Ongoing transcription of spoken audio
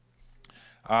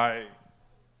I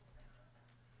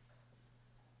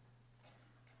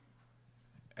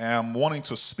am wanting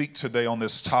to speak today on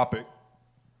this topic,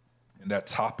 and that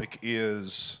topic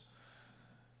is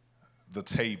the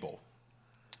table.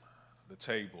 The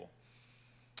table.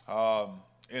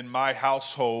 In my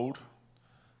household,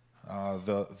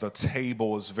 the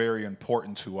table is very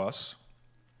important to us.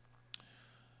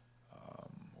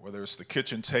 Whether it's the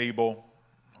kitchen table,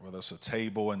 whether it's a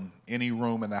table in any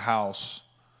room in the house,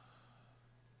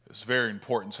 it's very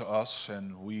important to us,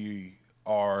 and we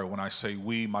are, when I say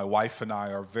we, my wife and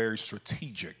I are very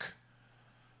strategic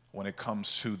when it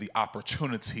comes to the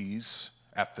opportunities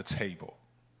at the table.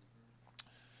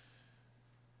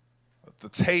 The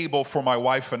table for my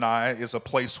wife and I is a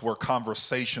place where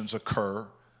conversations occur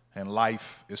and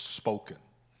life is spoken.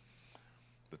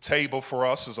 The table for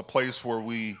us is a place where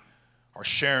we are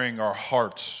sharing our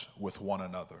hearts with one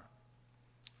another.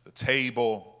 The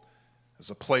table is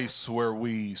a place where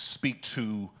we speak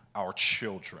to our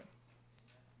children.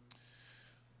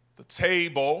 The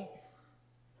table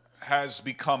has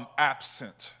become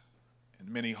absent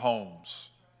in many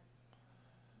homes.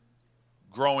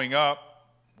 Growing up,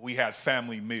 we had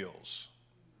family meals.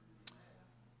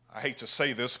 I hate to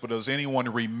say this, but does anyone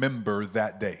remember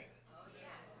that day?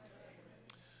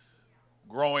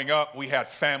 Growing up, we had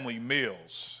family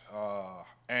meals,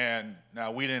 and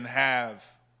now we didn't have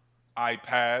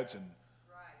iPads and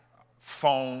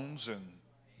phones and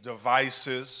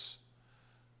devices,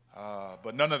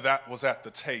 but none of that was at the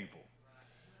table.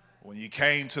 When you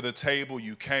came to the table,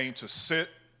 you came to sit,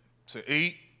 to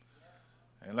eat,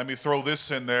 and let me throw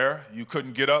this in there, you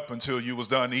couldn't get up until you was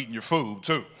done eating your food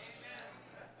too.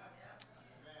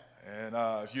 And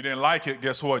if you didn't like it,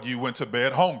 guess what? You went to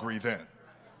bed hungry then.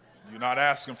 You're not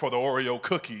asking for the Oreo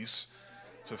cookies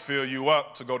to fill you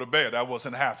up to go to bed. That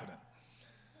wasn't happening.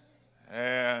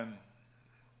 And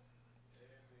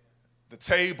the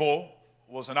table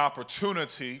was an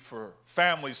opportunity for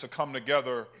families to come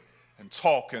together and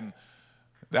talk, and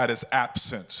that is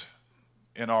absent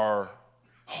in our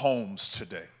homes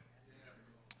today.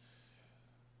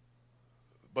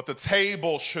 But the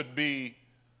table should be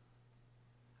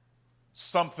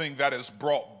something that is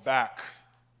brought back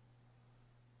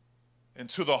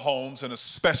into the homes, and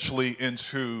especially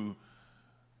into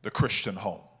the Christian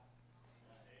home.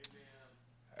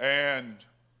 And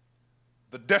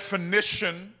the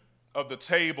definition of the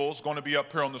table is going to be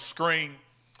up here on the screen.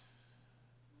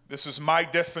 This is my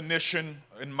definition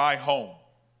in my home.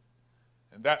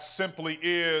 And that simply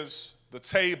is, the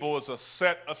table is a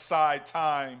set aside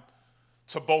time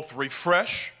to both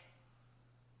refresh,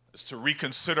 is to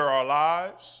reconsider our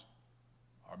lives,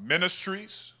 our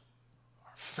ministries,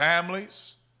 our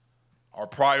families, our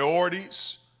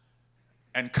priorities,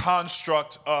 and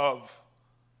construct of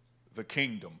the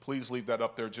kingdom. Please leave that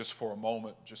up there just for a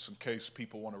moment, just in case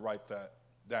people want to write that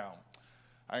down.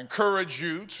 I encourage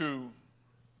you to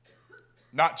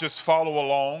not just follow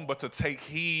along, but to take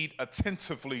heed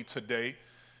attentively today,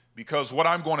 because what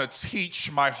I'm going to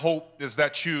teach, my hope is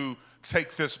that you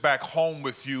take this back home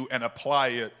with you and apply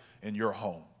it in your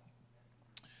home.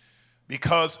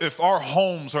 Because if our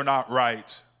homes are not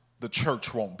right, the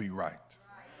church won't be right.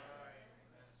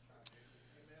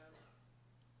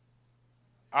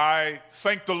 I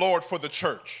thank the Lord for the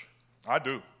church. I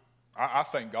do. I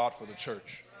thank God for the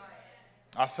church.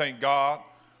 I thank God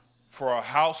for a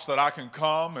house that I can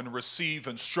come and receive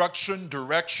instruction,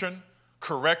 direction,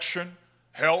 correction,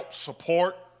 help,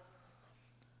 support.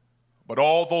 But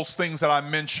all those things that I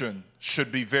mentioned should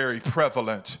be very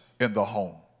prevalent in the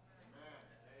home.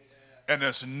 And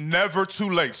it's never too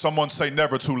late. Someone say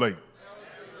never too late.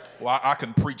 Well, I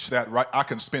can preach that, right? I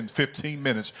can spend 15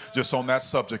 minutes just on that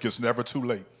subject. It's never too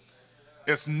late.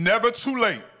 It's never too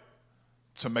late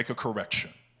to make a correction.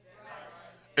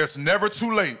 It's never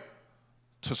too late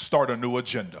to start a new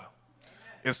agenda.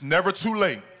 It's never too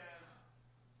late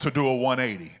to do a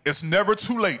 180. It's never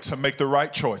too late to make the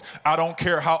right choice. I don't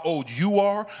care how old you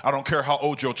are. I don't care how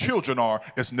old your children are.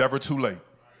 It's never too late.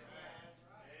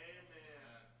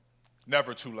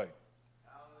 Never too late.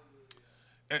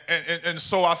 And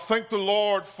so I thank the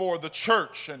Lord for the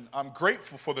church, and I'm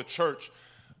grateful for the church,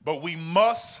 but we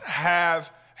must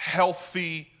have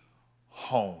healthy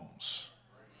homes.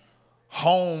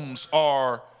 Homes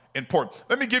are important.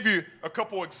 Let me give you a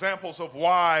couple examples of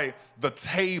why the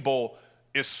table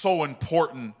is so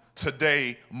important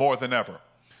today more than ever.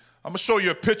 I'm going to show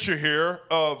you a picture here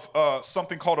of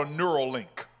something called a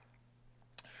Neuralink.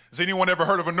 Has anyone ever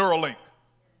heard of a Neuralink?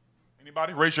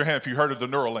 Anybody? Raise your hand if you heard of the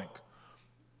Neuralink.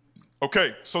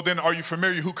 Okay, so then are you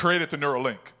familiar who created the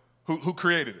Neuralink? Who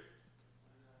created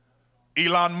it?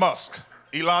 Elon Musk.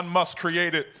 Elon Musk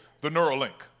created The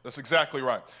Neuralink. That's exactly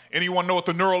right. Anyone know what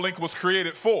the Neuralink was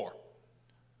created for?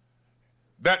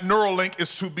 That Neuralink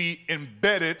is to be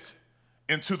embedded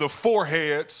into the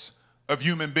foreheads of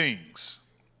human beings.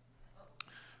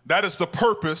 That is the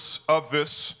purpose of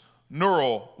this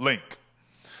Neuralink.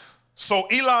 So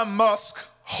Elon Musk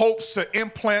hopes to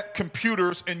implant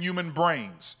computers in human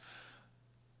brains.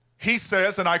 He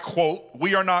says, and I quote,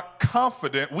 we are now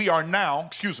confident that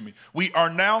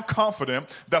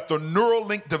the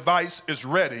Neuralink device is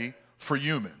ready for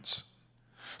humans.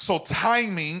 So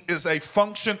timing is a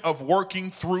function of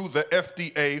working through the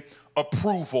FDA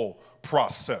approval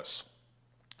process.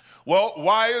 Well,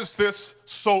 why is this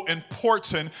so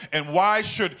important, and why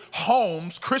should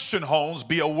homes, Christian homes,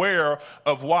 be aware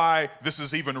of why this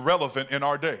is even relevant in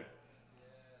our day?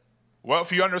 Well,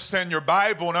 if you understand your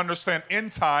Bible and understand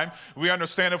end time, we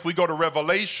understand if we go to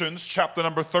Revelations chapter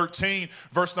number 13,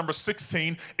 verse number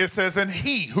 16, it says, and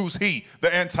he, who's he?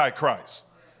 The Antichrist.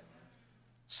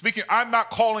 Speaking, I'm not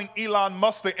calling Elon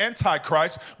Musk the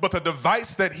Antichrist, but the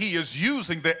device that he is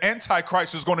using, the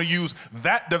Antichrist is going to use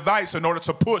that device in order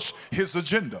to push his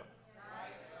agenda.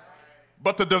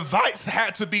 But the device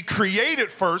had to be created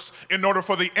first in order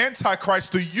for the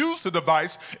Antichrist to use the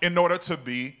device in order to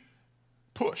be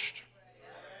pushed.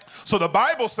 So the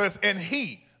Bible says, and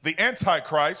he, the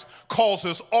Antichrist,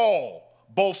 causes all,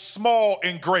 both small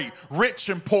and great, rich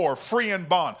and poor, free and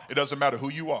bond, it doesn't matter who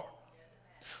you are,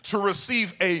 to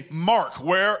receive a mark,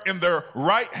 where? In their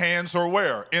right hands, or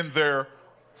where? In their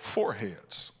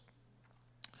foreheads.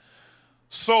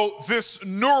 So this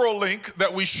Neuralink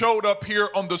that we showed up here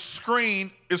on the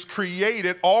screen is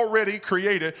already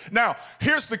created. Now,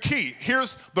 here's the key.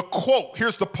 Here's the quote.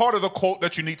 Here's the part of the quote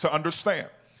that you need to understand.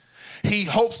 He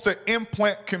hopes to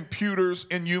implant computers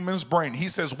in humans' brain. He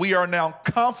says, we are now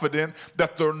confident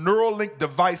that the Neuralink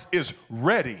device is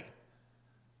ready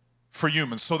for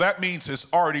humans. So that means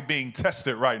it's already being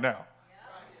tested right now.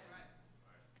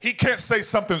 He can't say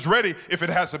something's ready if it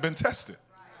hasn't been tested.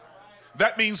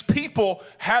 That means people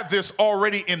have this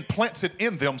already implanted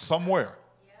in them somewhere.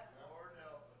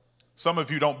 Some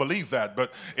of you don't believe that,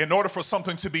 but in order for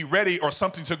something to be ready or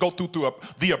something to go through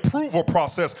the approval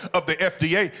process of the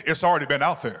FDA, it's already been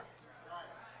out there.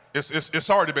 It's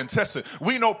already been tested.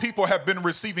 We know people have been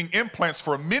receiving implants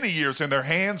for many years in their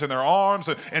hands and their arms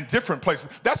and different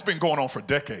places. That's been going on for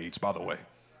decades, by the way,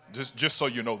 just so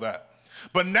you know that.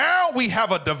 But now we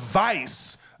have a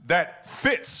device that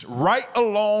fits right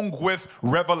along with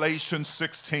Revelation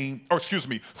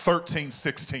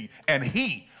 13:16, and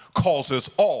he causes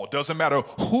all. Doesn't matter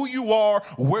who you are,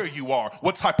 where you are,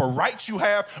 what type of rights you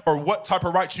have, or what type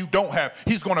of rights you don't have.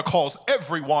 He's going to cause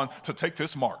everyone to take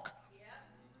this mark.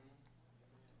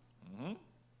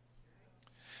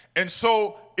 And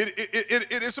so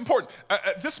it is important.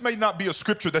 This may not be a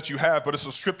scripture that you have, but it's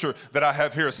a scripture that I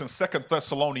have here. It's in 2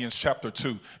 Thessalonians chapter 2.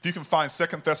 If you can find 2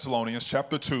 Thessalonians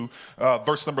chapter 2,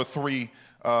 verse number 3,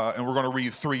 and we're going to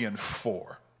read 3 and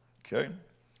 4. Okay?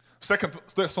 2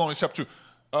 Thessalonians chapter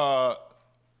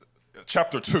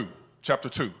 2,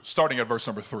 starting at verse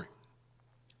number 3.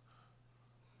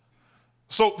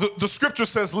 So the scripture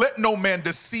says, let no man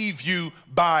deceive you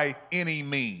by any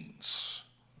means.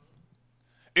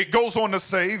 It goes on to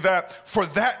say that for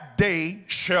that day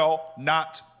shall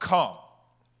not come.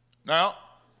 Now,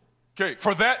 okay,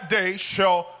 for that day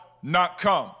shall not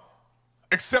come,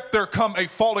 except there come a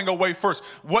falling away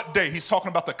first. What day? He's talking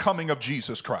about the coming of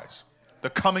Jesus Christ, the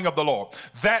coming of the Lord.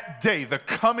 That day, the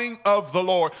coming of the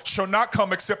Lord shall not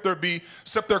come except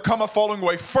there come a falling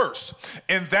away first,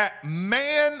 and that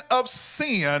man of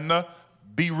sin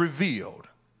be revealed.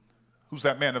 Who's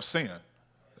that man of sin?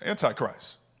 The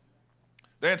Antichrist.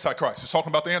 The Antichrist. He's talking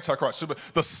about the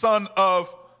Antichrist, the son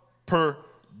of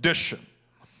perdition.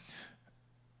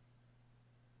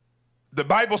 The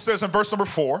Bible says in verse number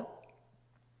 4,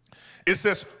 it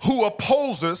says, who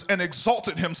opposes and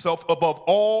exalted himself above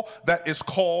all that is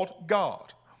called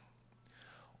God,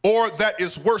 or that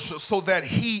is worshipped, so that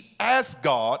he as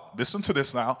God, listen to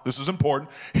this now, this is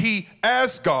important, he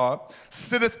as God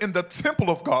sitteth in the temple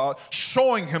of God,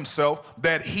 showing himself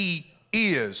that he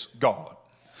is God.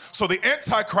 So the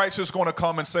Antichrist is going to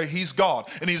come and say he's God,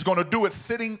 and he's going to do it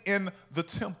sitting in the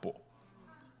temple.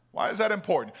 Why is that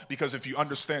important? Because if you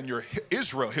understand your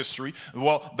Israel history,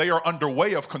 well, they are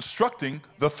underway of constructing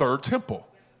the third temple.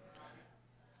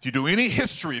 If you do any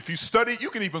history, if you study, you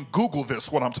can even Google this,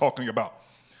 what I'm talking about.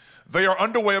 They are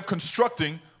underway of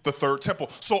constructing the third temple.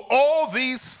 So all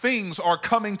these things are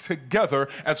coming together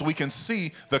as we can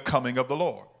see the coming of the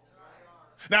Lord.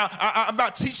 Now, I'm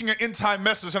not teaching an end time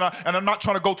message, and I'm not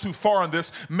trying to go too far on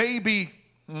this. Maybe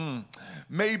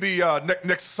Maybe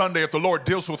next Sunday, if the Lord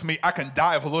deals with me, I can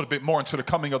dive a little bit more into the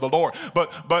coming of the Lord.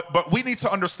 But we need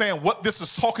to understand what this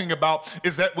is talking about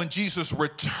is that when Jesus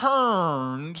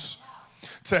returns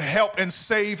to help and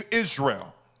save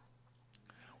Israel,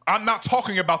 I'm not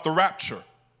talking about the rapture.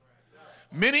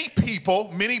 Many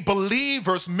people, many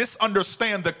believers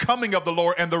misunderstand the coming of the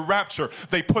Lord and the rapture.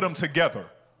 They put them together.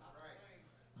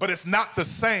 But it's not the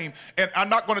same. And I'm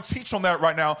not going to teach on that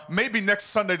right now. Maybe next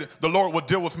Sunday the Lord will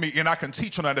deal with me and I can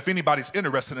teach on that if anybody's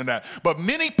interested in that. But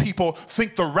many people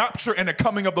think the rapture and the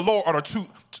coming of the Lord are the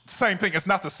same thing. It's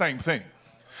not the same thing.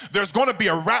 There's going to be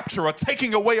a rapture, a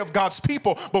taking away of God's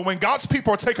people. But when God's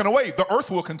people are taken away, the earth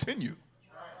will continue.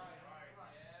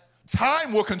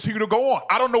 Time will continue to go on.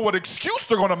 I don't know what excuse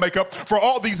they're going to make up for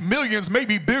all these millions,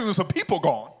 maybe billions of people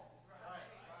gone.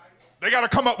 They got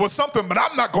to come up with something, but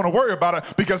I'm not going to worry about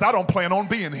it because I don't plan on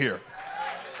being here.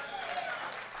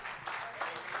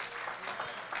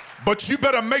 But you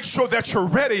better make sure that you're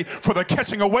ready for the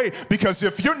catching away, because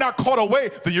if you're not caught away,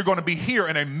 then you're going to be here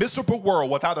in a miserable world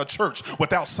without a church,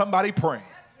 without somebody praying.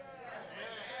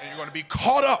 And you're going to be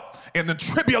caught up in the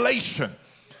tribulation.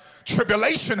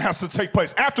 Tribulation has to take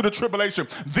place. After the tribulation,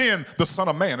 then the Son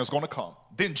of Man is going to come.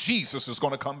 Then Jesus is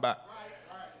going to come back.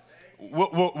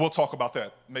 We'll talk about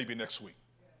that maybe next week.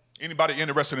 Anybody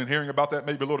interested in hearing about that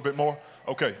maybe a little bit more?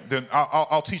 Okay, then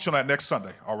I'll teach on that next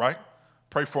Sunday, all right?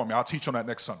 Pray for me. I'll teach on that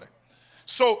next Sunday.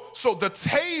 So the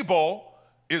table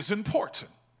is important.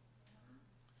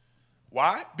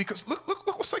 Why? Because look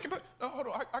what's taking place. No, hold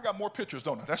on. I got more pictures,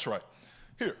 don't I? That's right.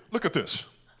 Here, look at this.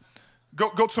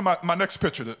 Go to my next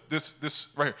picture,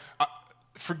 this right here.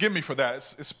 Forgive me for that.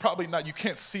 It's probably not, you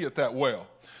can't see it that well.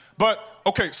 But,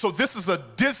 okay, so this is a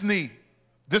Disney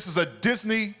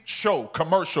show,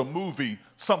 commercial, movie,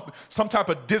 some type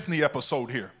of Disney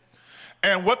episode here.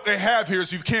 And what they have here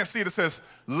is, you can't see it, it says,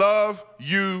 "Love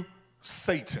you,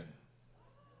 Satan."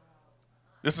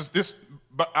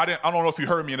 But I don't know if you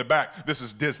heard me in the back. This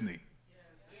is Disney.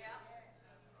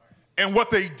 And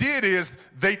what they did is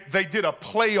they did a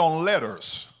play on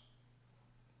letters.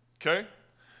 Okay?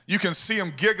 You can see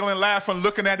them giggling, laughing,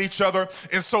 looking at each other.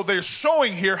 And so they're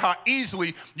showing here how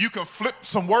easily you can flip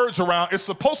some words around. It's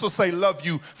supposed to say "Love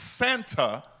you,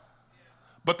 Santa,"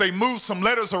 but they move some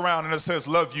letters around and it says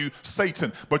 "Love you,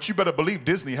 Satan." But you better believe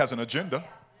Disney has an agenda.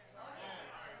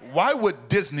 Why would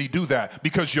Disney do that?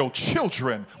 Because your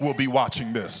children will be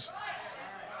watching this.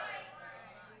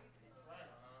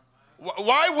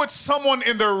 Why would someone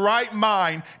in their right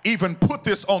mind even put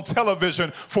this on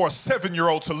television for a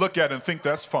 7-year-old to look at and think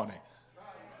that's funny?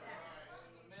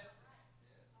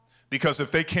 Because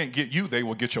if they can't get you, they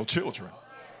will get your children.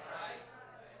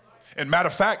 And matter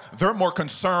of fact, they're more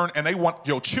concerned and they want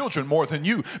your children more than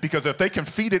you, because if they can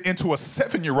feed it into a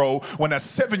 7-year-old, when that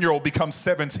 7-year-old becomes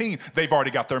 17, they've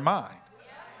already got their mind.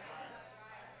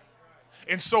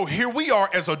 And so here we are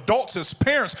as adults, as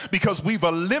parents, because we've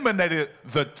eliminated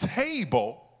the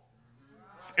table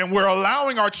and we're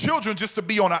allowing our children just to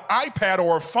be on an iPad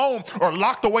or a phone or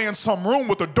locked away in some room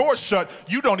with the door shut.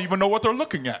 You don't even know what they're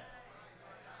looking at.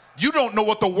 You don't know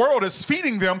what the world is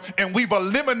feeding them, and we've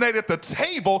eliminated the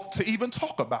table to even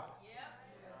talk about it.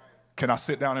 Can I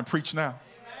sit down and preach now?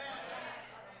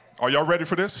 Are y'all ready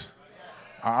for this?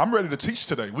 I'm ready to teach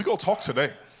today. We're going to talk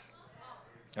today.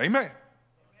 Amen.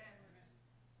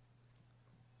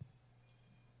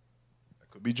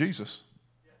 Be Jesus.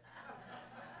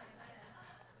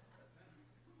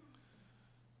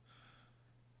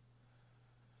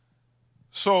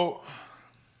 So,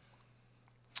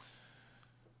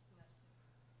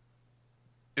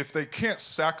 if they can't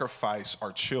sacrifice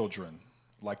our children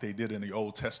like they did in the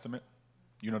Old Testament,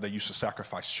 you know, they used to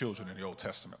sacrifice children in the Old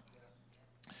Testament.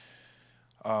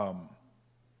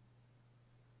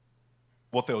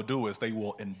 What they'll do is they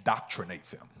will indoctrinate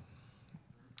them.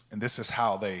 And this is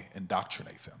how they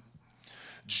indoctrinate them.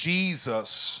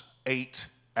 Jesus ate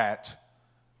at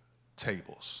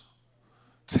tables.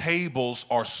 Tables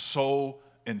are so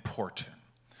important.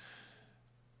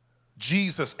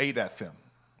 Jesus ate at them.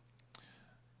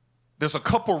 There's a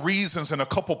couple reasons and a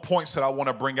couple points that I want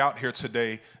to bring out here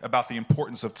today about the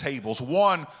importance of tables.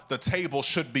 One, the table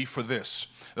should be for this.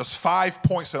 There's 5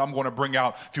 points that I'm going to bring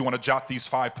out if you want to jot these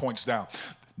 5 points down.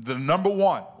 The number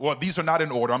one, well, these are not in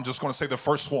order. I'm just going to say the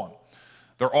first one.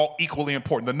 They're all equally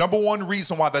important. The number one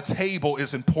reason why the table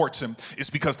is important is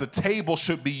because the table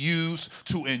should be used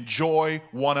to enjoy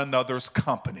one another's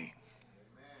company.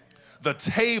 The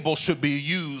table should be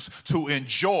used to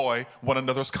enjoy one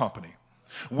another's company.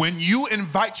 When you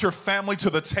invite your family to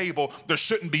the table, there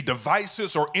shouldn't be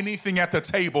devices or anything at the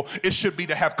table. It should be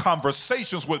to have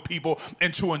conversations with people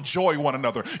and to enjoy one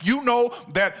another. You know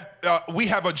that we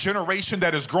have a generation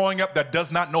that is growing up that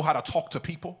does not know how to talk to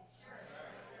people.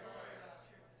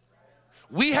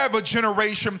 We have a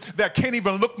generation that can't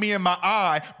even look me in my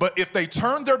eye, but if they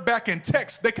turn their back and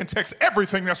text, they can text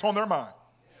everything that's on their mind.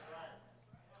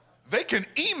 They can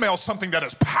email something that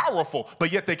is powerful,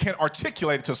 but yet they can't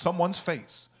articulate it to someone's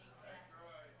face.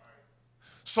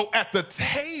 So at the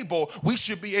table, we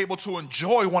should be able to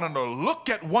enjoy one another, look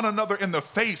at one another in the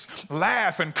face,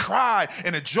 laugh and cry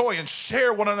and enjoy and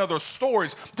share one another's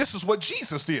stories. This is what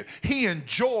Jesus did. He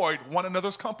enjoyed one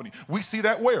another's company. We see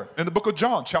that where? In the book of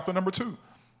John, chapter number 2.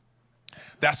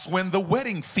 That's when the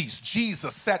wedding feast,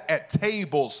 Jesus sat at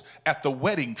tables at the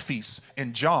wedding feast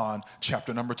in John,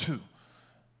 chapter number 2.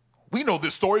 We know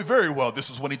this story very well. This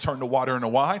is when he turned the water into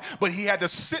wine, but he had to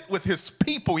sit with his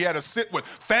people. He had to sit with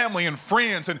family and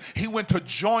friends, and he went to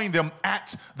join them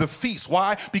at the feast.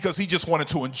 Why? Because he just wanted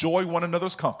to enjoy one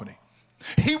another's company.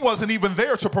 He wasn't even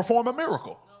there to perform a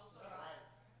miracle.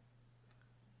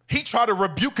 He tried to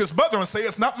rebuke his mother and say,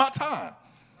 it's not my time.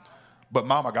 But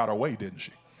mama got her way, didn't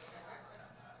she?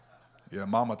 Yeah,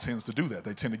 mama tends to do that.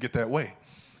 They tend to get that way.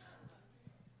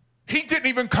 He didn't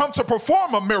even come to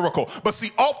perform a miracle. But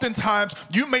see, oftentimes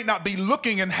you may not be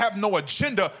looking and have no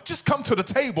agenda. Just come to the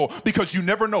table because you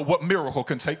never know what miracle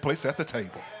can take place at the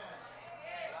table.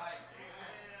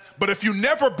 But if you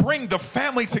never bring the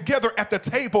family together at the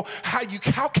table,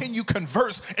 how can you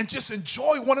converse and just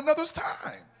enjoy one another's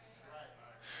time?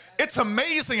 It's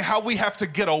amazing how we have to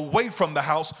get away from the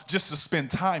house just to spend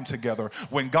time together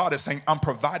when God is saying, I'm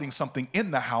providing something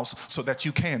in the house so that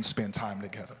you can spend time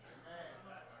together.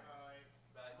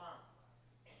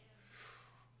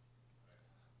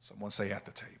 Someone say at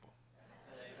the table.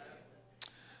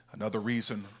 Another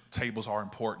reason tables are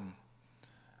important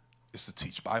is to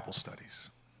teach Bible studies.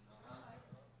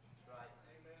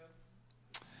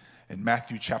 In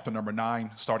Matthew chapter number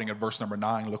 9, starting at verse number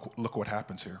 9, look what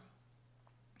happens here.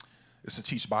 It's to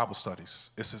teach Bible studies.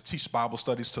 It's to teach Bible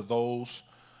studies to those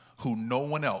who no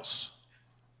one else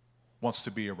wants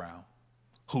to be around,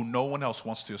 who no one else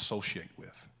wants to associate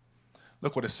with.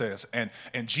 Look what it says. And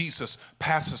Jesus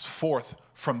passes forth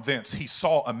from thence. He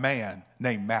saw a man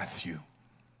named Matthew.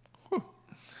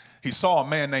 He saw a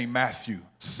man named Matthew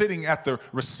sitting at the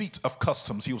receipt of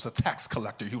customs. He was a tax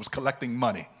collector. He was collecting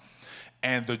money.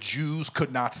 And the Jews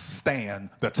could not stand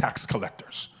the tax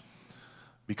collectors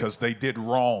because they did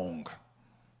wrong.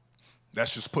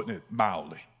 That's just putting it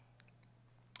mildly.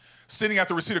 Sitting at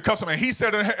the receipt of customs, and he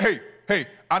said, hey,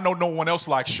 I know no one else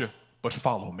likes you, but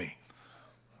follow me.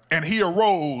 And he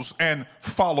arose and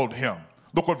followed him.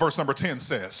 Look what verse number 10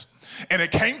 says. And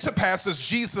it came to pass as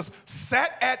Jesus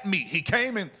sat at meat, he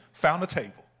came and found a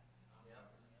table.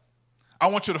 I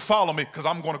want you to follow me because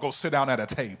I'm going to go sit down at a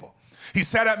table. He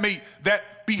sat at meat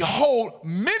that behold,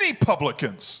 many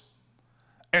publicans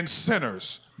and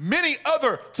sinners, many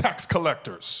other tax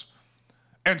collectors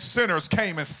and sinners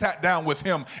came and sat down with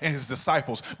him and his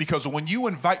disciples. Because when you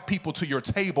invite people to your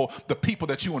table, the people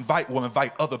that you invite will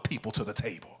invite other people to the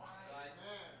table.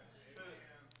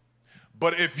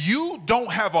 But if you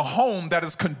don't have a home that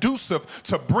is conducive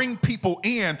to bring people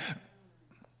in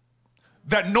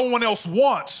that no one else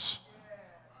wants,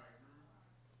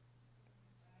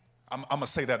 I'm going to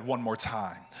say that one more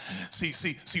time.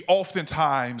 See,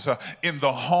 oftentimes in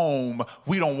the home,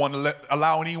 we don't want to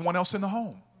allow anyone else in the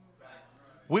home.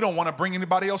 We don't want to bring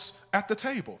anybody else at the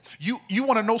table. You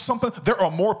want to know something? There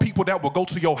are more people that will go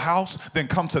to your house than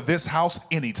come to this house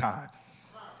anytime.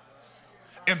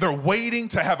 And they're waiting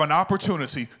to have an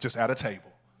opportunity just at a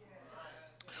table.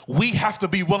 We have to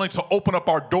be willing to open up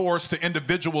our doors to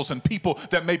individuals and people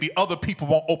that maybe other people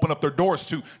won't open up their doors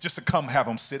to, just to come have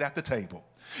them sit at the table.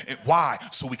 And why?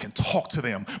 So we can talk to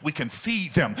them, we can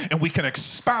feed them, and we can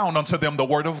expound unto them the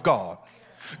word of God.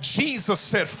 Jesus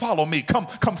said, follow me, come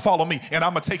follow me, and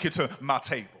I'm going to take you to my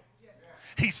table.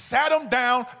 He sat him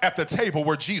down at the table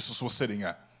where Jesus was sitting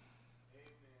at.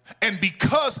 And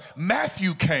because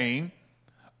Matthew came,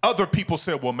 other people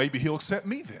said, well, maybe he'll accept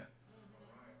me then.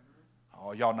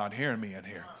 Oh, y'all not hearing me in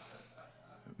here.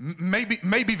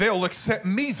 Maybe they'll accept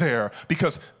me there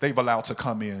because they've allowed to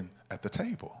come in at the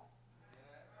table.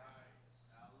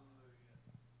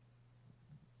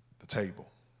 The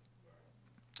table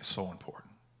is so important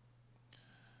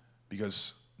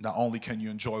because not only can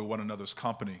you enjoy one another's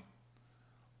company,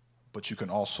 but you can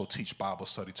also teach Bible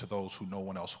study to those who no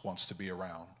one else wants to be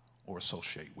around or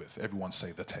associate with. Everyone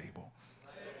say the table.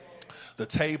 The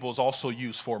table is also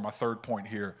used for, my third point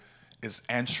here, is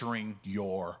answering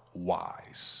your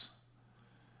whys.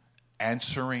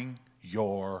 answering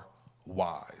your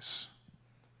whys.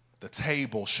 The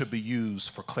table should be used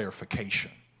for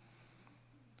clarification.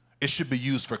 It should be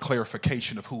used for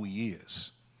clarification of who he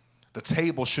is. The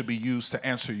table should be used to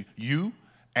answer you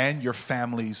and your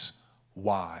family's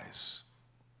whys.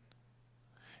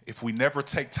 If we never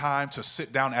take time to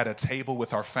sit down at a table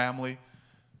with our family,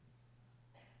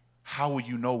 how will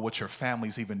you know what your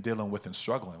family's even dealing with and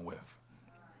struggling with?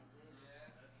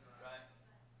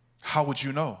 How would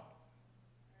you know?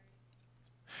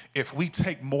 If we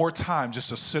take more time just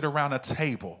to sit around a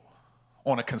table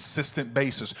on a consistent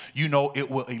basis, you know it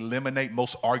will eliminate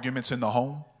most arguments in the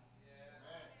home.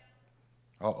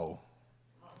 Uh-oh.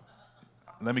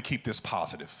 Let me keep this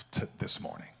positive this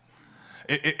morning.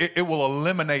 It will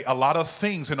eliminate a lot of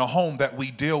things in a home that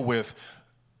we deal with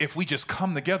if we just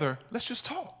come together. Let's just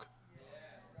talk.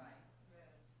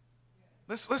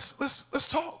 Let's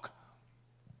talk.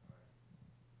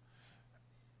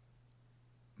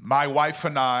 My wife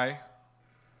and I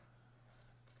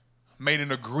made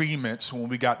an agreement when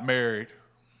we got married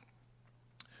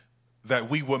that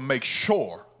we would make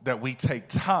sure that we take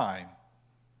time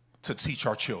to teach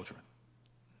our children.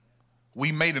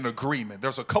 We made an agreement.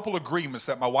 There's a couple agreements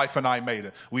that my wife and I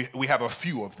made. We have a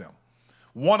few of them.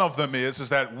 One of them is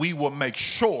that we will make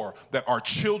sure that our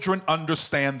children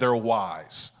understand their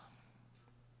whys.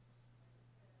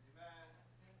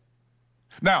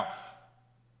 Now,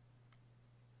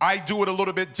 I do it a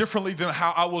little bit differently than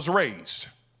how I was raised.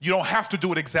 You don't have to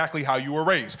do it exactly how you were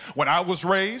raised. When I was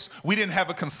raised, we didn't have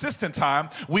a consistent time.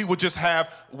 We would just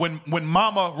have, when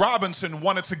Mama Robinson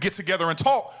wanted to get together and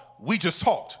talk, we just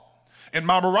talked. And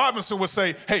Mama Robinson would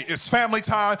say, hey, it's family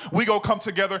time. We go come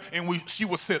together, and she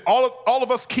would sit all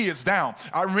of us kids down.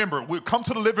 I remember we'd come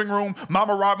to the living room.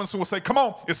 Mama Robinson would say, come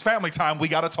on, it's family time. We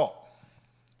got to talk.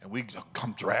 And we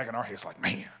come dragging our heads like,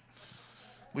 man.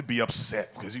 We'd be upset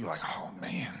because you're like, oh,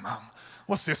 man, Mom,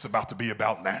 what's this about to be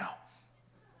about now?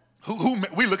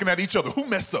 We looking at each other. Who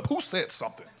messed up? Who said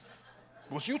something?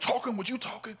 Was you talking? Was you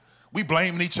talking? We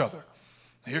blaming each other.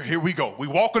 Here we go. We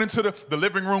walking into the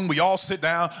living room. We all sit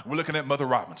down. We're looking at Mother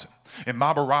Robinson. And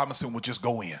Mama Robinson would just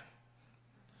go in.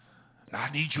 Now,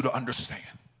 I need you to understand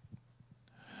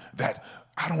that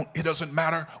it doesn't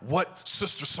matter what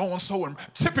sister so-and-so, and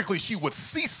typically she would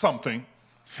see something,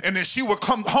 and then she would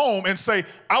come home and say,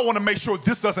 I want to make sure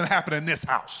this doesn't happen in this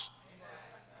house.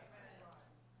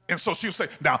 And so she would say,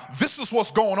 now, this is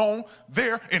what's going on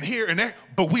there and here and there,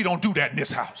 but we don't do that in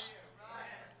this house.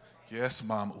 Yes,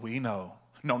 Mom, we know.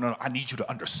 No, I need you to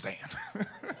understand.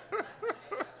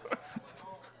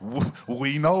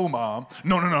 We know, Mom.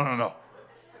 No.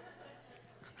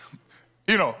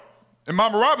 You know, and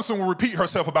Mama Robinson will repeat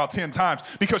herself about 10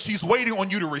 times because she's waiting on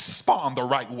you to respond the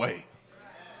right way.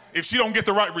 If she don't get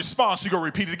the right response, she's going to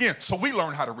repeat it again. So we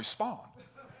learn how to respond.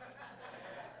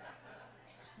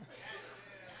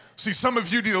 See, some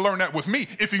of you need to learn that with me.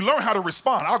 If you learn how to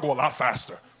respond, I'll go a lot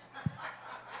faster.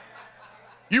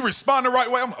 You respond the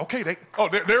right way. I'm like, okay,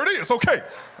 there it is. Okay.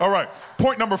 All right.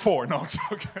 Point number 4. No, I'm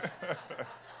joking.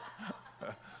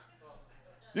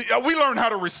 We learn how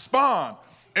to respond.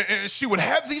 And she would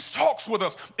have these talks with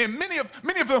us. And many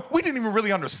of them, we didn't even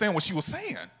really understand what she was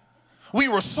saying. We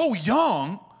were so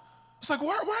young. It's like,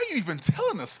 why are you even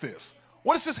telling us this?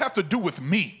 What does this have to do with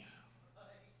me?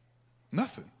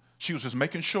 Nothing. She was just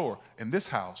making sure in this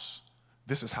house,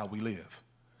 this is how we live.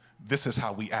 This is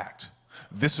how we act.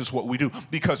 This is what we do.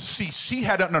 Because she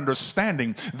had an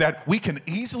understanding that we can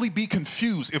easily be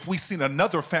confused if we seen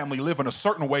another family live in a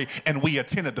certain way and we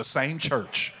attended the same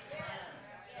church.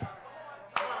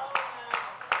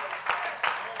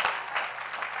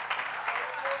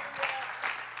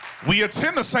 We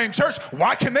attend the same church.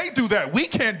 Why can they do that? We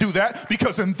can't do that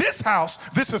because in this house,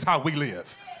 this is how we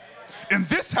live. In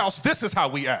this house, this is how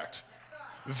we act.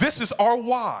 This is our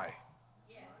why.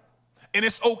 And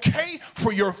it's okay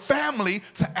for your family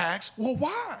to ask, well,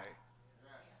 why?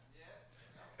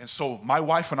 And so my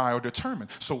wife and I are determined.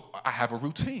 So I have a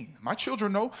routine. My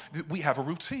children know that we have a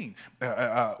routine.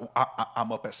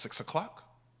 I'm up at 6 o'clock.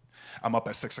 I'm up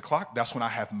at 6 o'clock. That's when I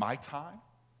have my time.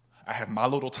 I have my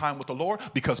little time with the Lord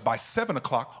because by 7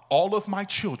 o'clock, all of my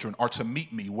children are to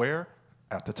meet me where?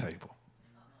 At the table.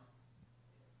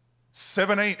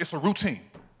 7 a.m., it's a routine.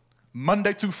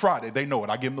 Monday through Friday, they know it.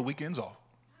 I give them the weekends off.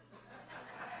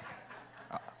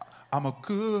 I'm a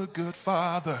good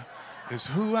father is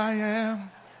who I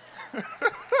am.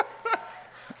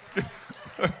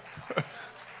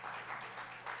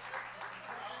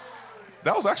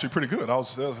 That was actually pretty good.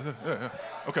 Yeah.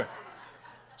 Okay.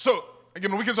 So,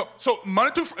 again, the weekends off. So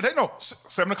Monday through Friday, they know,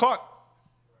 7 o'clock,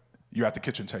 you're at the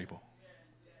kitchen table.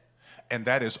 And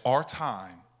that is our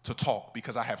time to talk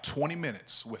because I have 20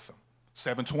 minutes with them.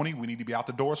 7:20, we need to be out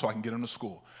the door so I can get them to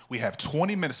school. We have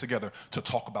 20 minutes together to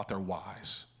talk about their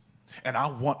whys. And I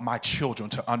want my children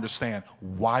to understand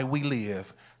why we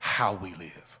live, how we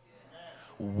live.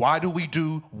 Why do we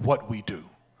do what we do?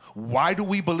 Why do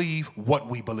we believe what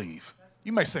we believe?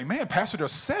 You may say, man, Pastor, they're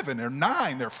 7, they're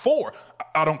 9, they're 4.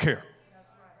 I don't care.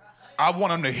 I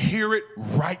want them to hear it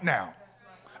right now.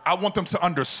 I want them to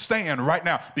understand right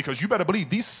now, because you better believe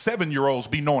these 7-year-olds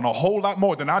be knowing a whole lot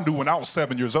more than I do when I was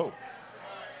 7 years old.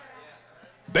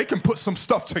 They can put some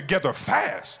stuff together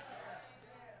fast.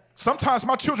 Sometimes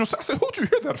my children say, I said, who'd you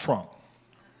hear that from?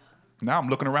 Now I'm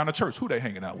looking around the church. Who they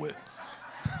hanging out with?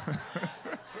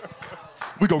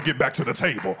 We gonna get back to the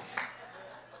table.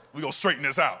 We gonna straighten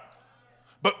this out.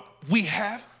 But we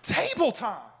have table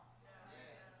time.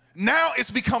 Now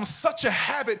it's become such a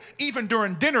habit, even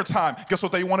during dinner time. Guess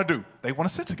what they want to do? They want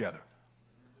to sit together.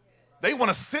 They want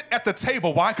to sit at the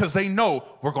table. Why? Because they know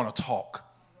we're going to talk.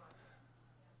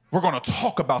 We're going to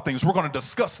talk about things. We're going to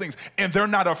discuss things. And they're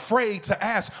not afraid to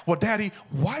ask, well, Daddy,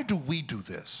 why do we do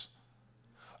this?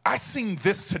 I seen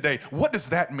this today. What does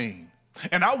that mean?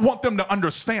 And I want them to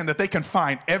understand that they can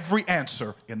find every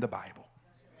answer in the Bible.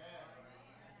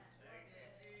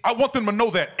 I want them to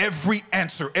know that every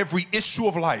answer, every issue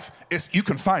of life, you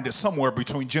can find it somewhere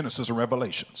between Genesis and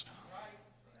Revelations.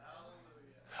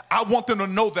 I want them to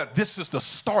know that this is the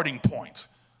starting point.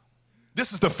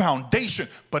 This is the foundation.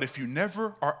 But if you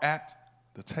never are at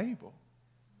the table,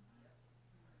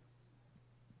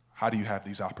 how do you have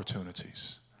these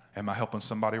opportunities? Am I helping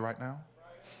somebody right now?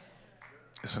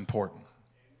 It's important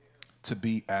to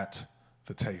be at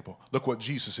the table. Look what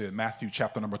Jesus said, Matthew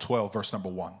chapter number 12, verse number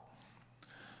 1.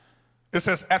 It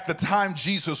says, at the time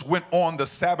Jesus went on the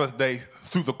Sabbath day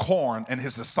through the corn, and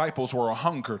his disciples were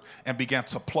hungered and began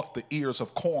to pluck the ears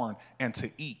of corn and to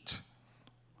eat.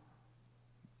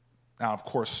 Now, of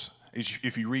course,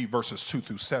 if you read verses 2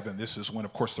 through 7, this is when,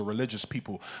 of course, the religious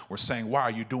people were saying, why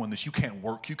are you doing this? You can't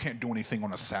work. You can't do anything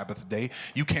on a Sabbath day.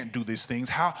 You can't do these things.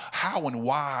 How and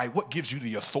why? What gives you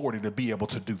the authority to be able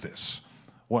to do this?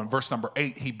 Well, in verse number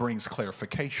 8, he brings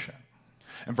clarification.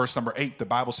 In verse number 8, the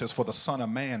Bible says, for the Son of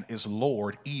Man is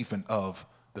Lord even of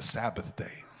the Sabbath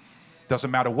day.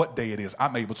 Doesn't matter what day it is,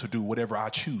 I'm able to do whatever I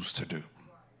choose to do.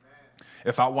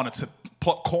 If I wanted to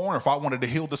pluck corn, or if I wanted to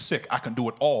heal the sick, I can do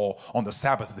it all on the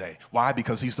Sabbath day. Why?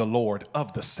 Because he's the Lord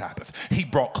of the Sabbath. He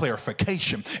brought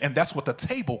clarification, and that's what the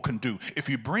table can do. If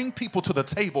you bring people to the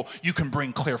table, you can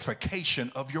bring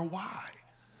clarification of your why.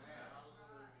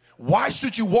 Why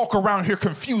should you walk around here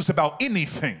confused about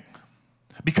anything?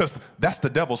 Because that's the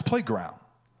devil's playground.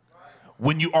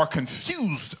 When you are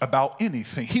confused about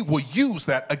anything, he will use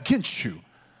that against you.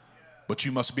 But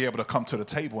you must be able to come to the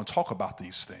table and talk about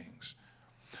these things.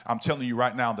 I'm telling you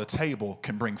right now, the table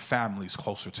can bring families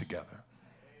closer together.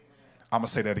 I'm going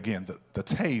to say that again. The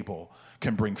table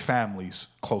can bring families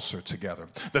closer together.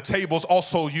 The table is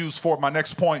also used for my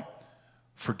next point,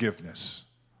 forgiveness.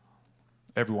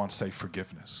 Everyone say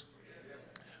forgiveness.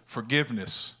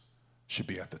 Forgiveness should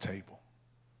be at the table.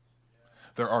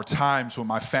 There are times when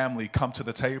my family come to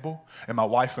the table and my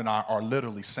wife and I are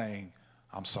literally saying,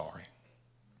 I'm sorry.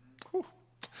 Whew.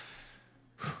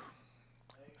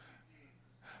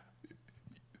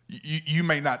 You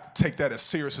may not take that as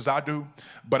serious as I do,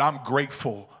 but I'm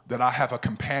grateful that I have a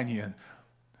companion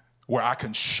where I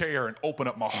can share and open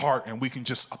up my heart and we can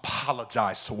just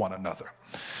apologize to one another.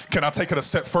 Can I take it a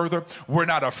step further? We're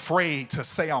not afraid to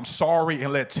say I'm sorry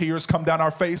and let tears come down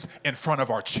our face in front of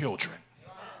our children.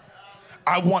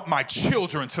 I want my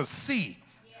children to see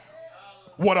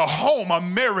what a home, a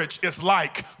marriage is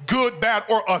like, good, bad,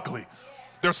 or ugly.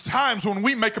 There's times when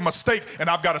we make a mistake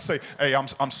and I've got to say, hey,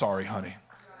 I'm sorry, honey.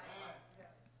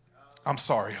 I'm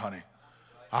sorry, honey.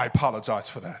 I apologize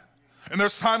for that. And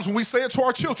there's times when we say it to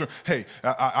our children, hey,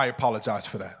 I apologize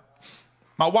for that.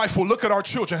 My wife will look at our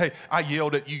children, hey, I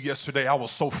yelled at you yesterday. I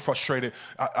was so frustrated.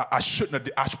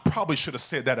 I probably should have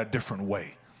said that a different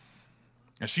way.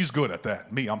 And she's good at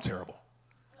that. Me, I'm terrible.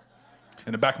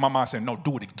 In the back of my mind saying, no,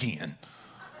 do it again.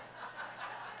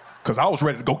 Because I was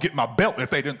ready to go get my belt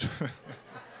if they didn't.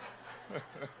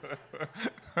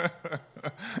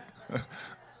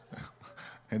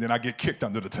 And then I get kicked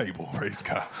under the table, praise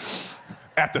God.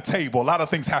 At the table, a lot of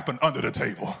things happen under the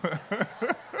table.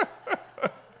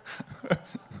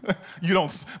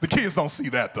 The kids don't see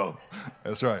that though.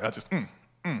 That's right, I just,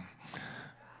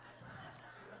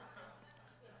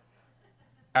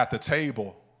 At the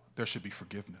table, there should be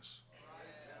forgiveness.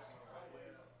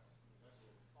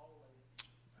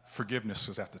 Forgiveness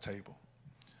is at the table.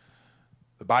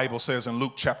 The Bible says in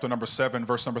Luke chapter number 7,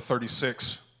 verse number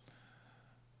 36,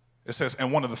 It says,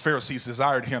 and one of the Pharisees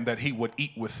desired him that he would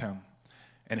eat with him.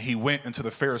 And he went into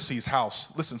the Pharisee's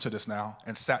house, listen to this now,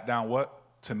 and sat down what?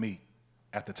 To meat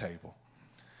at the table.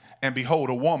 And behold,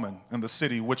 a woman in the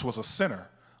city, which was a sinner,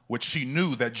 which she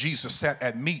knew that Jesus sat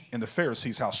at meat in the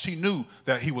Pharisee's house. She knew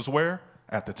that he was where?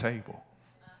 At the table.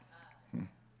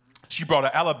 She brought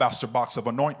an alabaster box of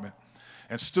anointment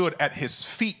and stood at his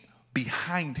feet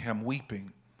behind him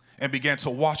weeping, and began to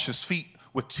wash his feet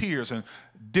with tears and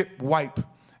did wipe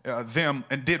them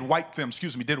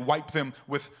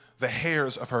with the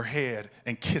hairs of her head,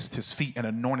 and kissed his feet and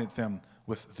anointed them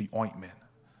with the ointment.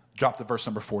 Drop to verse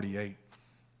number 48.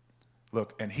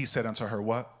 Look, and he said unto her,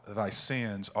 what? Thy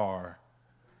sins are,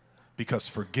 because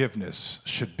forgiveness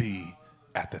should be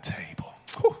at the table.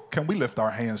 Whew, can we lift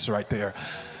our hands right there?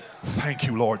 Thank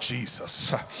you, Lord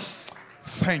Jesus.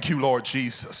 Thank you, Lord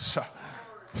Jesus.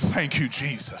 Thank you,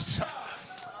 Jesus.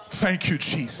 Thank you,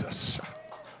 Jesus.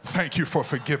 Thank you for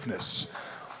forgiveness.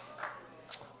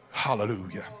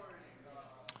 Hallelujah.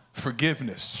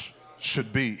 Forgiveness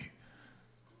should be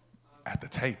at the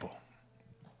table.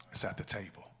 It's at the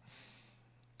table.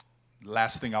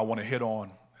 Last thing I want to hit on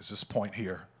is this point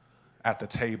here. At the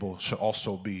table should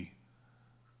also be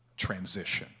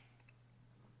transition.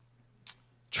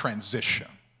 Transition.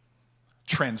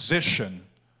 Transition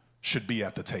should be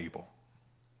at the table.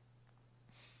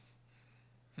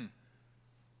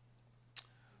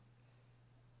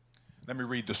 Let me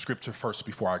read the scripture first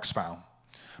before I expound.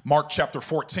 Mark chapter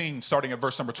 14, starting at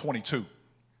verse number 22.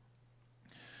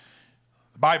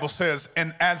 The Bible says,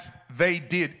 and as they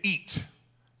did eat,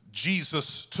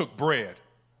 Jesus took bread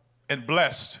and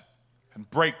blessed and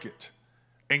brake it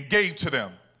and gave to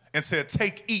them and said,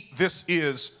 take, eat, this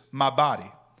is my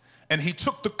body. And he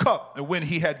took the cup, and when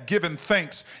he had given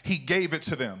thanks, he gave it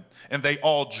to them, and they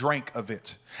all drank of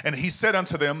it. And he said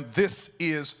unto them, this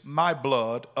is my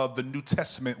blood of the New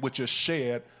Testament, which is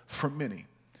shed for many.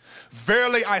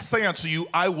 Verily I say unto you,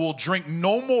 I will drink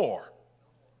no more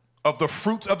of the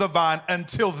fruit of the vine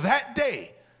until that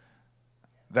day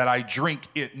that I drink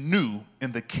it new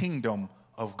in the kingdom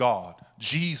of God.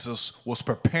 Jesus was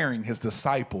preparing his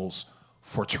disciples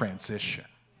for transition.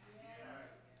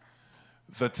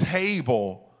 The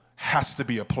table has to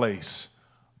be a place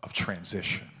of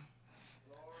transition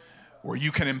where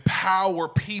you can empower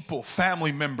people,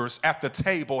 family members at the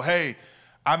table. Hey,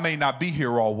 I may not be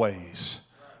here always,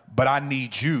 but I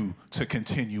need you to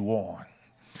continue on.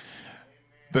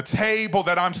 The table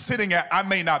that I'm sitting at, I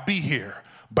may not be here,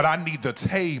 but I need the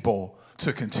table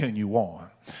to continue on.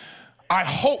 I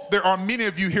hope there are many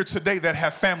of you here today that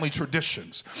have family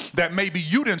traditions that maybe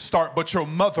you didn't start, but your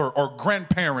mother or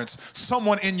grandparents,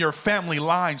 someone in your family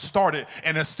line started,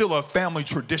 and it's still a family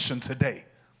tradition today.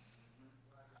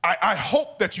 I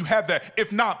hope that you have that.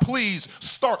 If not, please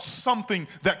start something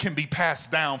that can be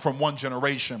passed down from one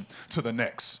generation to the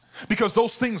next, because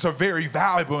those things are very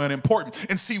valuable and important.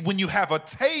 And see, when you have a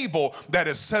table that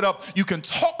is set up, you can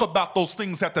talk about those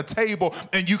things at the table,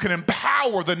 and you can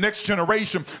empower the next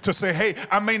generation to say, hey,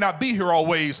 I may not be here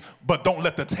always, but don't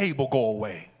let the table go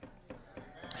away.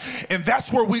 And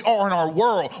that's where we are in our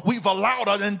world. We've allowed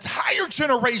an entire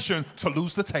generation to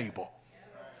lose the table.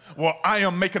 Well, I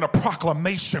am making a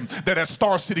proclamation that at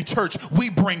Star City Church, we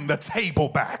bring the table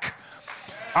back.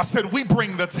 I said, we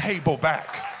bring the table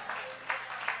back.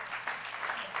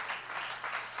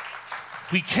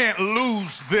 We can't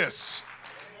lose this.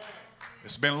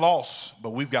 It's been lost, but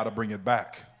we've got to bring it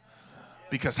back.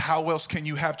 Because how else can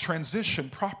you have transition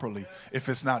properly if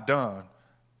it's not done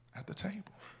at the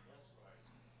table?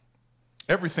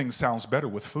 Everything sounds better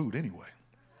with food anyway.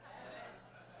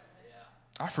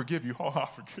 I forgive you. Oh, I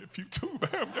forgive you too,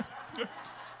 man.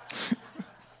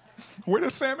 Where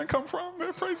does salmon come from,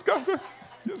 man? Praise God. Man.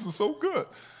 This is so good.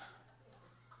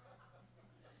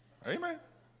 Amen.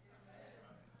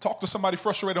 Talk to somebody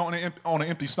frustrated on an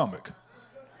empty stomach.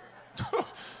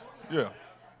 Yeah.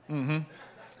 Mm-hmm.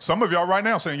 Some of y'all right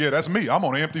now saying, yeah, that's me. I'm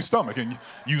on an empty stomach, and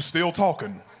you still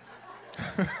talking.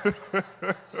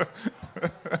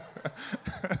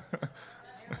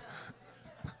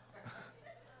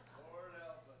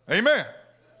 Amen.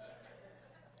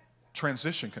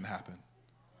 Transition can happen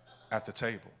at the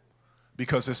table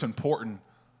because it's important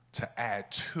to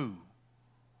add to.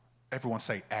 Everyone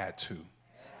say add to.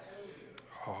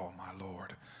 Oh, my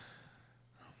Lord.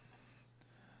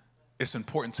 It's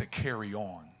important to carry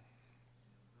on.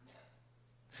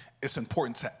 It's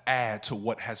important to add to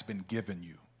what has been given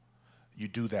you. You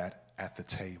do that at the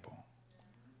table.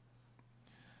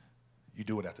 You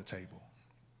do it at the table.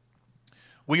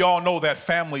 We all know that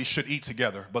families should eat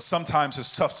together, but sometimes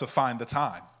it's tough to find the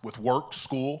time. With work,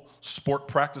 school, sport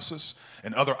practices,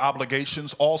 and other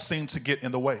obligations all seem to get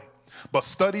in the way. But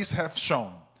studies have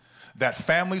shown that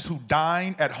families who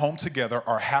dine at home together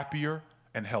are happier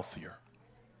and healthier.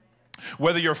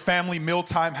 Whether your family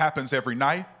mealtime happens every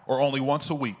night or only once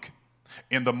a week,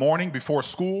 in the morning before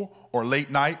school or late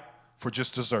night for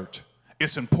just dessert,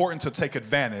 it's important to take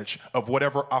advantage of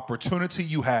whatever opportunity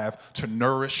you have to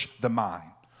nourish the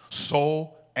mind,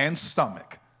 soul, and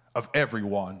stomach of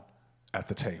everyone at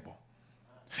the table.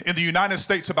 In the United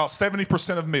States, about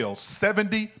 70%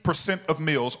 of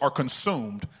meals are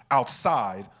consumed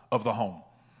outside of the home.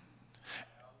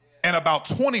 And about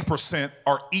 20%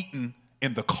 are eaten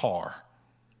in the car.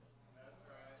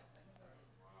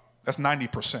 That's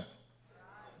 90%.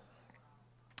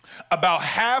 About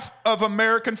half of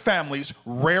American families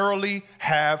rarely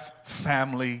have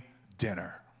family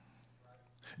dinner.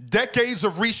 Decades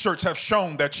of research have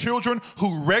shown that children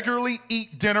who regularly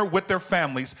eat dinner with their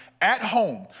families at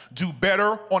home do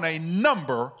better on a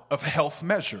number of health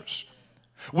measures.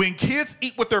 When kids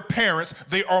eat with their parents,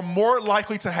 they are more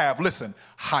likely to have, listen,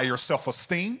 higher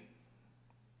self-esteem,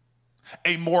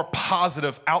 a more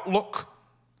positive outlook,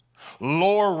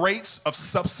 lower rates of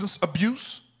substance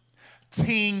abuse,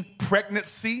 teen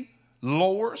pregnancy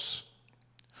lowers,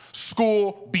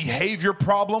 school behavior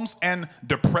problems and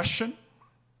depression.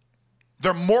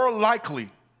 They're more likely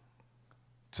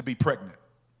to be pregnant.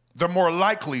 They're more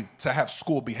likely to have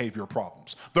school behavior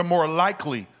problems. They're more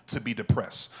likely to be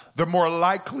depressed. They're more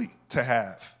likely to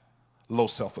have low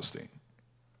self-esteem.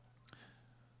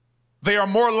 They are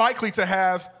more likely to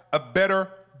have a better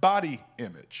body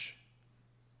image.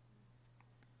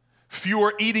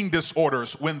 Fewer eating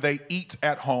disorders when they eat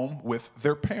at home with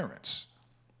their parents.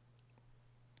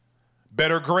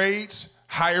 Better grades,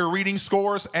 higher reading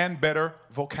scores, and better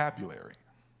vocabulary.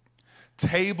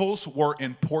 Tables were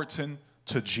important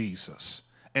to Jesus,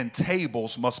 and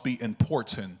tables must be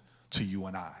important to you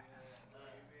and I.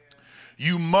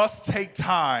 You must take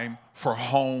time for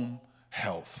home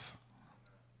health,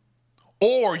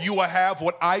 or you will have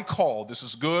what I call, this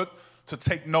is good to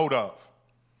take note of.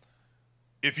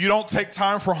 If you don't take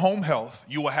time for home health,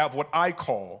 you will have what I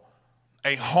call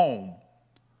a home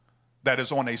that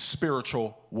is on a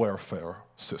spiritual welfare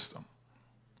system.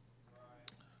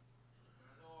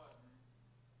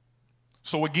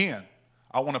 So again,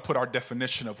 I want to put our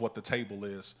definition of what the table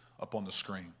is up on the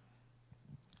screen.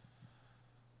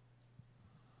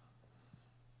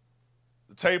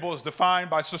 The table is defined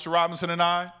by Sister Robinson and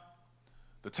I.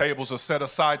 The table is a set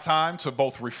aside time to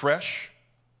both refresh,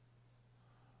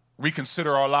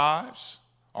 reconsider our lives,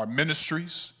 our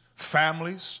ministries,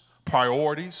 families,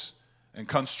 priorities, and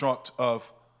construct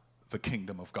of the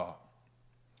kingdom of God.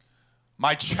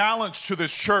 My challenge to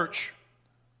this church,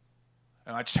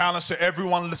 and my challenge to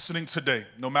everyone listening today,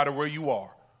 no matter where you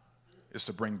are, is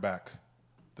to bring back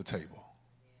the table.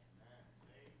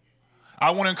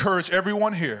 I want to encourage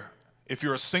everyone here, if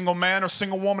you're a single man or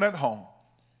single woman at home,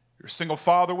 you're a single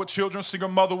father with children, single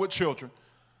mother with children,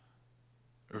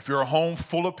 or if you're a home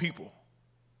full of people,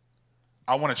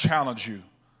 I want to challenge you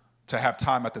to have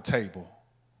time at the table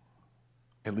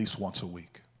at least once a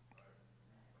week.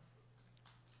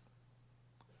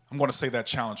 I'm going to say that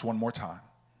challenge one more time.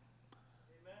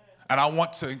 And I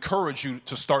want to encourage you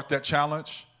to start that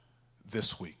challenge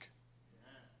this week.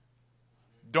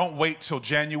 Don't wait till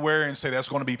January and say that's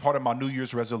going to be part of my New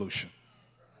Year's resolution.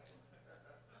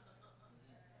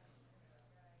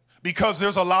 Because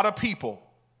there's a lot of people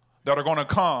that are going to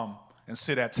come and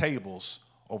sit at tables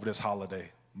over this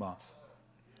holiday month.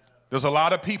 There's a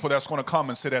lot of people that's going to come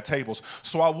and sit at tables.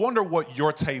 So I wonder what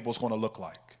your table is going to look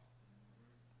like.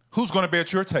 Who's going to be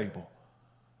at your table?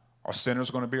 Are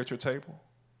sinners going to be at your table?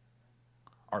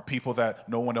 Are people that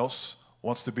no one else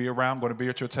wants to be around going to be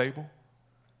at your table?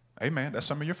 Amen. That's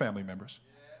some of your family members.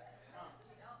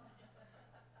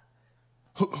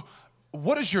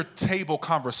 What is your table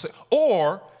conversation?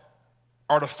 Or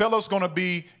are the fellows going to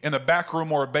be in the back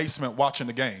room or a basement watching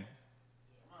the game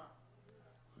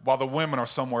while the women are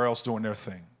somewhere else doing their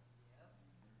thing?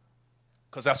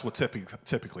 Because that's what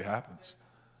typically happens.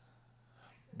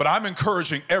 But I'm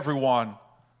encouraging everyone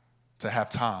to have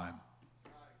time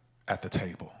at the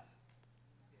table.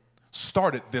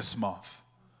 Start it this month.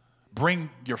 Bring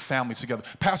your family together.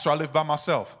 Pastor, I live by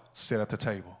myself. Sit at the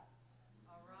table.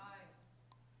 All right.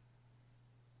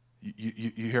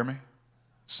 You hear me?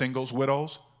 Singles,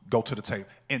 widows, go to the table.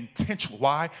 Intentional.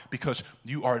 Why? Because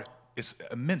it's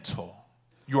a mental.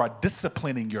 You are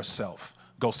disciplining yourself.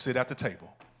 Go sit at the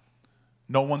table.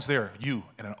 No one's there. You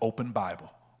and an open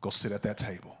Bible. Go sit at that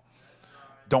table.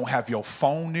 Don't have your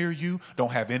phone near you.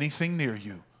 Don't have anything near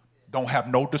you. Don't have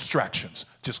no distractions.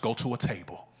 Just go to a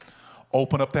table.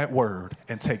 Open up that word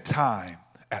and take time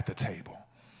at the table.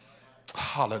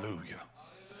 Hallelujah.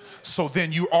 So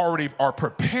then you already are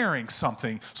preparing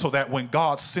something so that when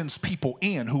God sends people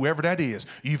in, whoever that is,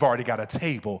 you've already got a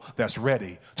table that's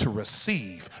ready to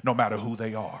receive no matter who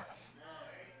they are.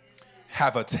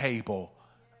 Have a table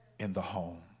in the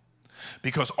home.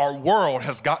 Because our world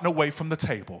has gotten away from the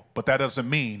table, but that doesn't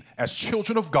mean as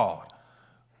children of God,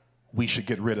 we should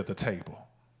get rid of the table.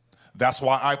 That's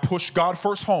why I push God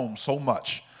first home so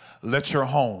much. Let your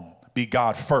home be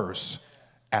God first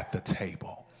at the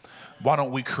table. Why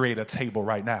don't we create a table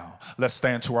right now? Let's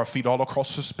stand to our feet all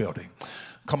across this building.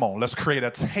 Come on, let's create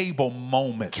a table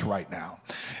moment right now.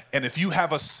 And if you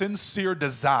have a sincere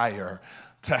desire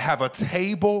to have a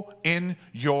table in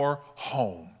your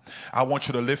home, I want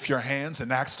you to lift your hands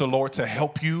and ask the Lord to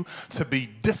help you to be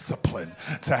disciplined,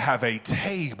 to have a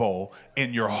table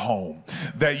in your home.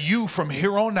 That you from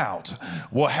here on out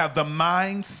will have the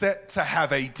mindset to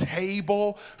have a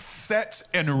table set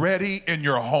and ready in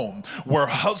your home, where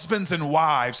husbands and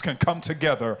wives can come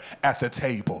together at the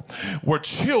table, where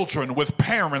children with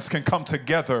parents can come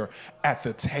together at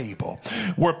the table,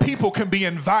 where people can be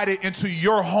invited into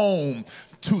your home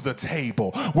to the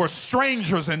table, where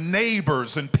strangers and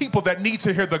neighbors and people that need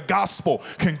to hear the gospel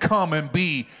can come and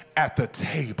be at the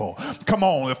table. Come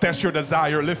on, if that's your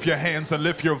desire, lift your hands and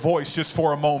lift your voice just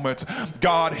for a moment.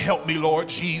 God, help me, Lord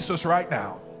Jesus, right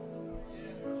now.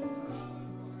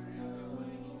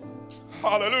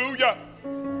 Hallelujah.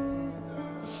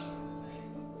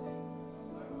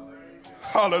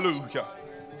 Hallelujah.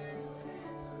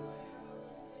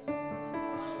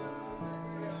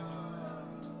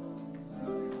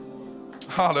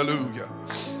 Hallelujah.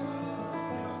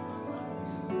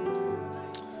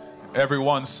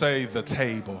 Everyone say the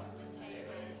table.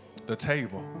 The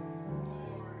table.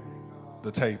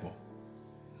 The table.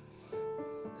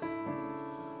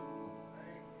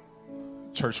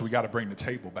 Church, we got to bring the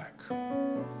table back.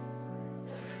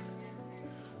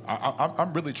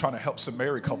 I'm really trying to help some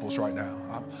married couples right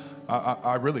now.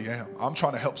 I really am. I'm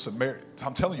trying to help some married.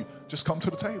 I'm telling you, just come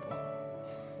to the table.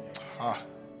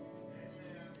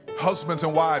 Husbands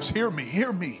and wives, hear me,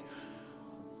 hear me.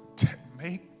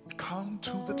 Come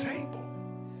to the table.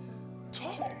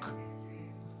 Talk.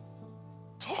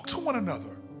 Talk to one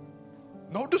another.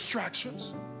 No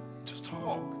distractions. Just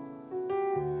talk.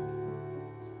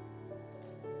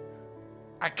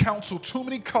 I counsel too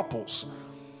many couples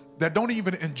that don't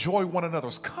even enjoy one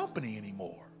another's company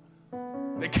anymore.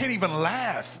 They can't even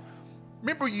laugh.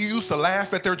 Remember you used to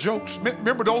laugh at their jokes?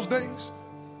 Remember those days?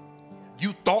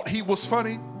 You thought he was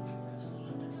funny?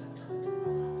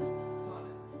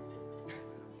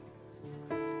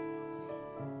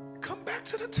 Come back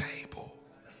to the table.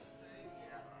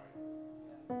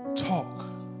 Talk.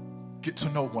 Get to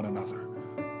know one another.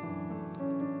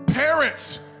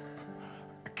 Parents,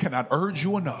 I cannot urge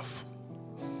you enough.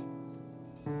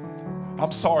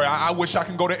 I'm sorry, I wish I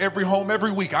can go to every home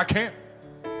every week. I can't.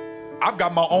 I've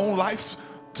got my own life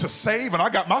to save and I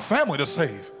got my family to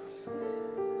save.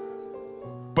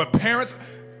 But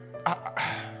parents, I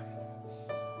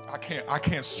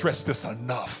can't stress this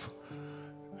enough.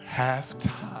 Have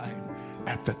time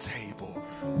at the table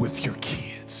with your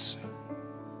kids.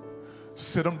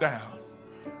 Sit them down.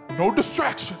 No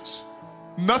distractions.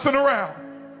 Nothing around.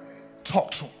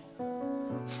 Talk to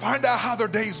them. Find out how their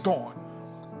day's going.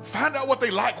 Find out what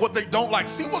they like, what they don't like.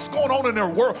 See what's going on in their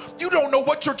world. You don't know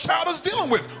what your child is dealing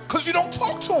with because you don't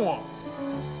talk to them.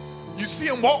 You see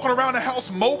them walking around the house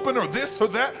moping or this or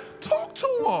that. Talk to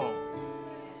them.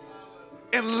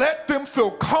 And let them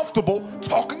feel comfortable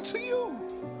talking to you.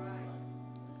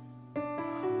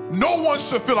 No one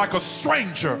should feel like a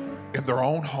stranger in their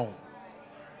own home.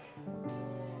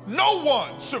 No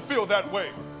one should feel that way.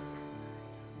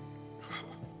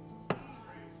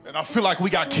 And I feel like we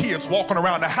got kids walking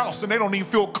around the house and they don't even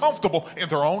feel comfortable in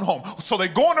their own home. So they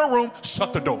go in their room,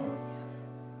 shut the door.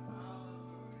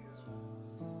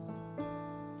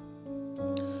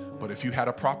 But if you had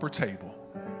a proper table,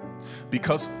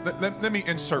 because, let me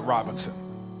insert Robinson.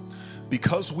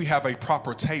 Because we have a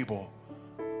proper table,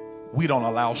 we don't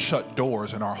allow shut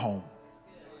doors in our home.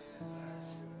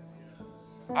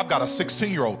 I've got a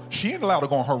 16-year-old. She ain't allowed to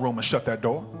go in her room and shut that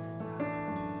door.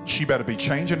 She better be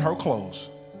changing her clothes.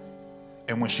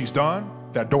 And when she's done,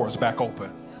 that door is back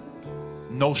open.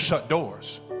 No shut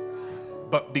doors.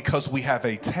 But because we have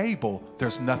a table,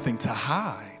 there's nothing to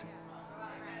hide.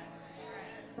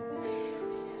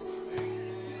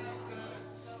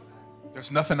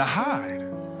 There's nothing to hide.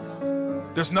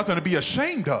 There's nothing to be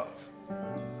ashamed of.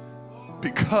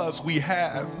 Because we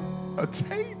have a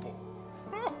table.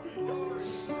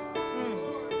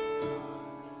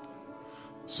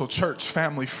 So church,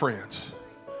 family, friends,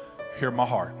 hear my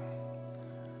heart.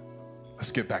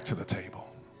 Let's get back to the table.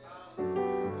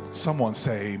 Someone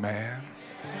say amen.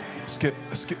 Let's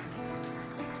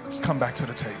come back to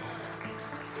the table.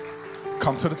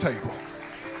 Come to the table.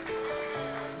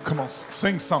 Come on,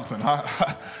 sing something.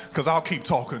 Because I'll keep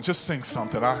talking. Just sing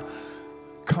something.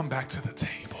 Come back to the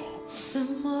table.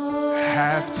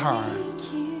 Have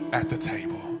time at the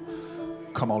table.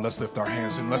 Come on, let's lift our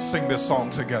hands and let's sing this song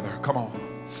together. Come on.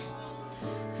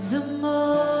 The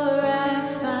more